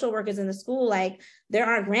have social workers in the school, like there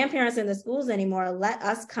aren't grandparents in the schools anymore. Let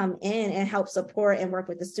us come in and help support and work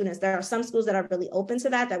with the students. There are some schools that are really open to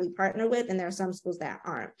that we partner with, and there are some schools that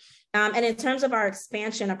aren't. And in terms of our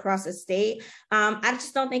expansion across the state, I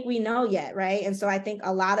just don't think we know yet, right? And so I think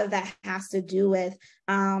a lot of that has to do with,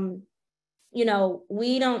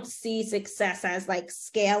 we don't see success as like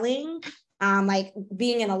scaling like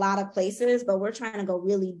being in a lot of places, but we're trying to go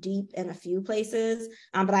really deep in a few places.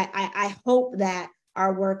 But I hope that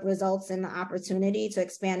our work results in the opportunity to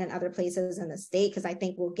expand in other places in the state, because I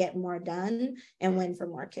think we'll get more done and win for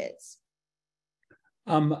more kids.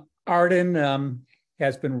 Arden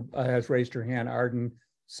has raised her hand. Arden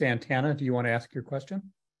Santana, do you want to ask your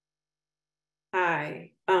question?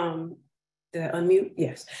 Hi. Did I unmute?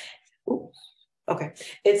 Yes. Ooh. Okay.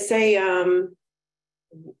 It's a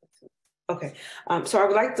okay. So I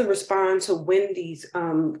would like to respond to Wendy's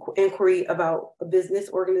inquiry about business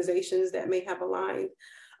organizations that may have aligned.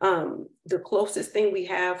 The closest thing we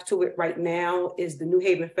have to it right now is the New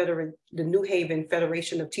Haven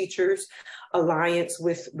Federation of Teachers Alliance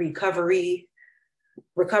with Recovery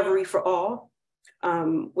for All,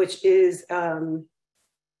 which is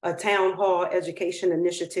a town hall education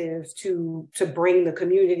initiative to bring the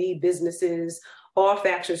community, businesses, all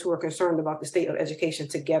factions who are concerned about the state of education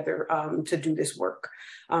together to do this work.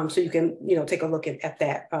 So you can, take a look at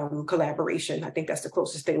that collaboration. I think that's the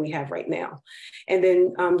closest thing we have right now. And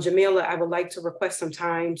then Jamila, I would like to request some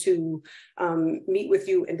time to meet with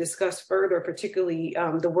you and discuss further, particularly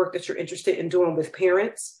the work that you're interested in doing with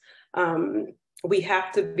parents. We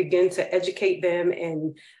have to begin to educate them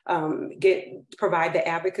and provide the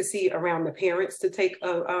advocacy around the parents to take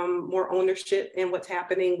more ownership in what's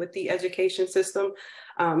happening with the education system.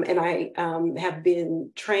 And I have been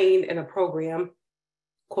trained in a program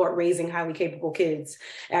called Raising Highly Capable Kids,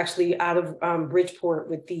 actually out of Bridgeport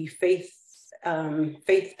with the Faith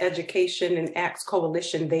Education and Acts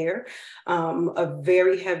Coalition there, a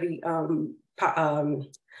very heavy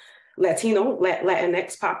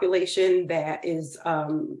Latinx population that is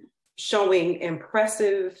showing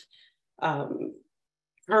impressive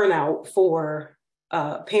turnout for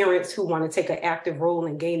parents who want to take an active role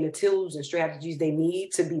and gain the tools and strategies they need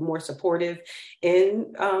to be more supportive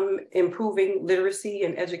in improving literacy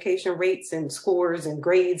and education rates and scores and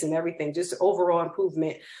grades and everything, just overall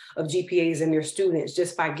improvement of GPAs and their students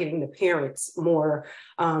just by getting the parents more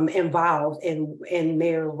involved in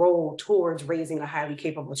their role towards raising a highly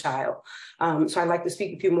capable child. So I'd like to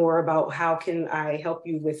speak with you more about how can I help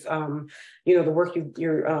you with the work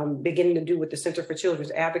you're beginning to do with the Center for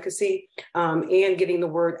Children's Advocacy and getting the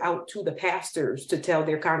word out to the pastors to tell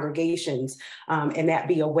their congregations and that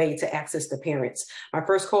be a way to access the parents. My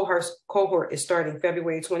first cohort is starting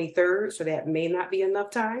February 23rd, so that may not be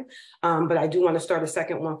enough time, but I do want to start a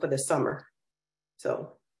second one for the summer.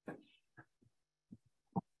 So.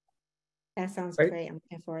 That sounds great. I'm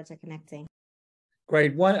looking forward to connecting.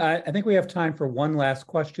 Great. I think we have time for one last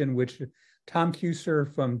question, which Tom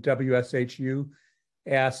Kuser from WSHU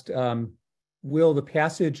asked, will the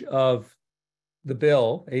passage of the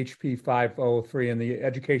bill, HB 503, and the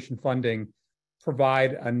education funding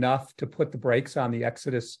provide enough to put the brakes on the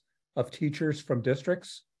exodus of teachers from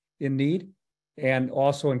districts in need and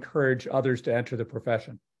also encourage others to enter the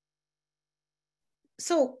profession?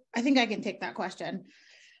 So I think I can take that question.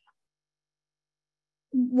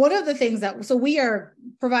 One of the things so we are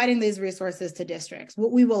providing these resources to districts.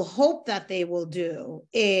 What we will hope that they will do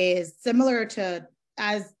is similar to,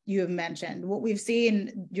 as you have mentioned, what we've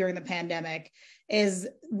seen during the pandemic is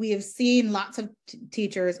we have seen lots of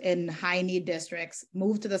teachers in high need districts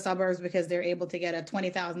move to the suburbs because they're able to get a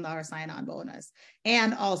 $20,000 sign-on bonus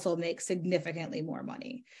and also make significantly more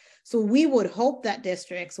money. So we would hope that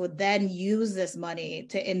districts would then use this money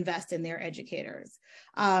to invest in their educators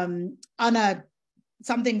on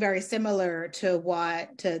something very similar to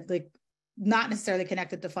not necessarily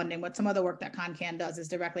connected to funding, but some of the work that ConCan does is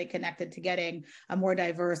directly connected to getting a more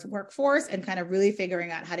diverse workforce and kind of really figuring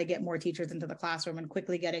out how to get more teachers into the classroom and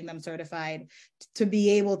quickly getting them certified to be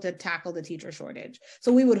able to tackle the teacher shortage.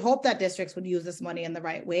 So we would hope that districts would use this money in the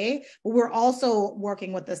right way, but we're also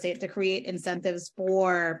working with the state to create incentives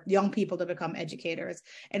for young people to become educators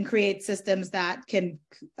and create systems that can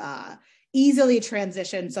easily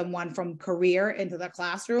transition someone from career into the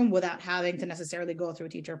classroom without having to necessarily go through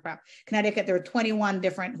teacher prep. Connecticut, there are 21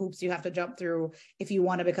 different hoops you have to jump through if you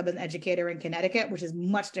want to become an educator in Connecticut, which is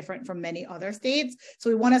much different from many other states. So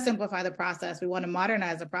we want to simplify the process. We want to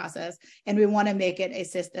modernize the process, and we want to make it a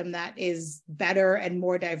system that is better and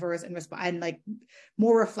more diverse and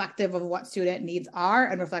more reflective of what student needs are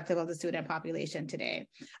and reflective of the student population today.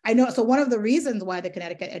 I know, so one of the reasons why the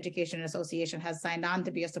Connecticut Education Association has signed on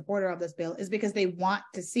to be a supporter of this bill is because they want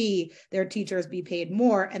to see their teachers be paid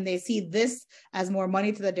more, and they see this as more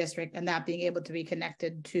money to the district and that being able to be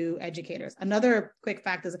connected to educators. Another quick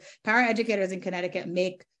fact is paraeducators in Connecticut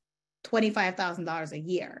make $25,000 a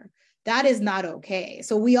year. that is not okay.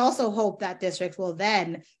 So we also hope that districts will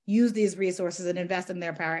then use these resources and invest in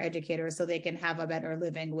their paraeducators so they can have a better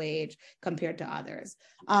living wage compared to others.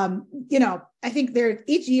 I think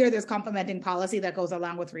each year there's complementing policy that goes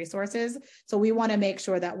along with resources. So we want to make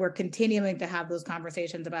sure that we're continuing to have those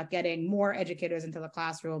conversations about getting more educators into the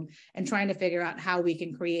classroom and trying to figure out how we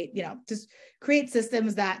can create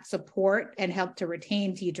systems that support and help to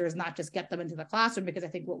retain teachers, not just get them into the classroom, because I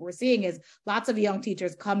think what we're seeing is lots of young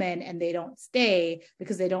teachers come in and they don't stay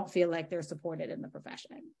because they don't feel like they're supported in the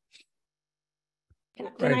profession.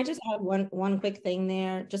 Can I just add one quick thing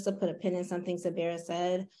there, just to put a pin in something Sabira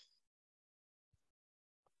said?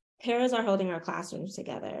 Paras are holding our classrooms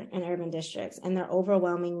together in urban districts, and they're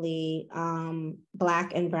overwhelmingly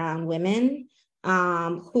Black and brown women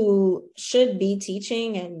who should be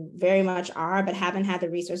teaching and very much are, but haven't had the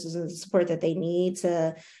resources and the support that they need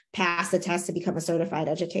to pass the test to become a certified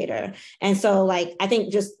educator. And so I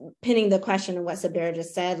think just pinning the question of what Sabira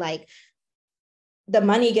just said, the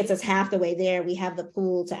money gets us half the way there. We have the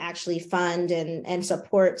pool to actually fund and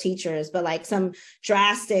support teachers, but some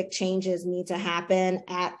drastic changes need to happen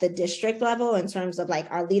at the district level in terms of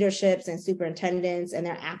our leaderships and superintendents and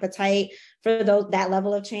their appetite for that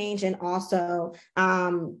level of change. And also,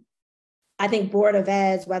 I think Board of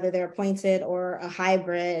Eds, whether they're appointed or a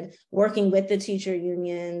hybrid, working with the teacher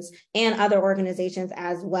unions and other organizations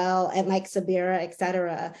as well, and Sabira, et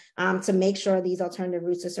cetera, to make sure these alternative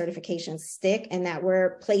routes to certification stick and that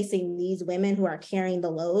we're placing these women who are carrying the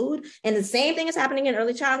load. And the same thing is happening in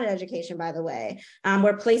early childhood education, by the way.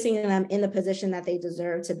 We're placing them in the position that they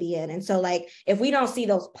deserve to be in. And so if we don't see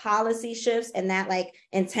those policy shifts and that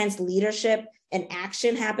intense leadership and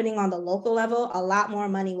action happening on the local level, a lot more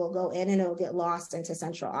money will go in and it'll get lost into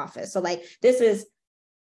central office. So this is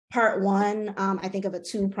part one, I think, of a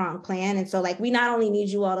two-pronged plan. And so we not only need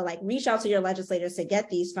you all to reach out to your legislators to get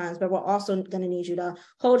these funds, but we're also going to need you to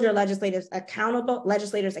hold your legislators accountable.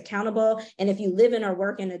 And if you live in or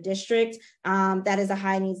work in a district that is a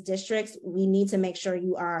high needs district, we need to make sure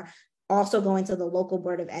you are also going to the local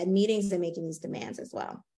Board of Ed meetings and making these demands as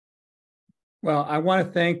well. Well, I want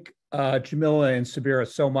to thank Jamila and Sabira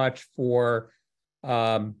so much for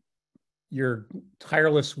your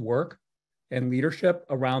tireless work and leadership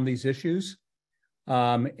around these issues.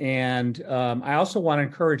 I also want to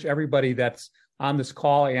encourage everybody that's on this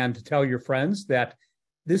call and to tell your friends that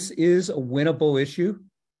this is a winnable issue.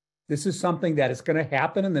 This is something that is going to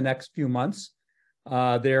happen in the next few months.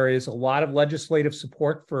 There is a lot of legislative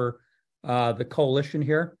support for the coalition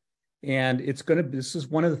here, and this is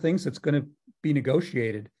one of the things that's going to be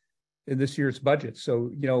negotiated in this year's budget.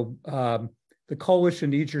 So, the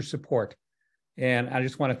coalition needs your support. And I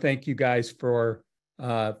just want to thank you guys for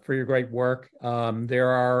your great work. I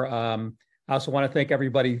also want to thank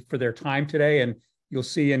everybody for their time today. And you'll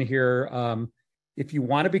see in here, if you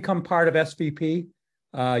want to become part of SVP,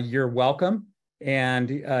 you're welcome. And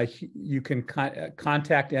you can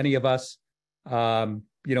contact any of us,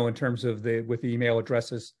 in terms of with the email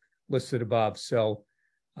addresses listed above. So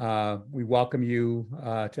we welcome you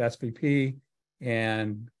to SVP,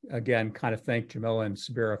 and again, thank Jamila and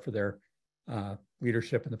Sabira for their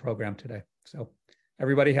leadership in the program today. So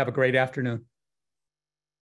everybody have a great afternoon.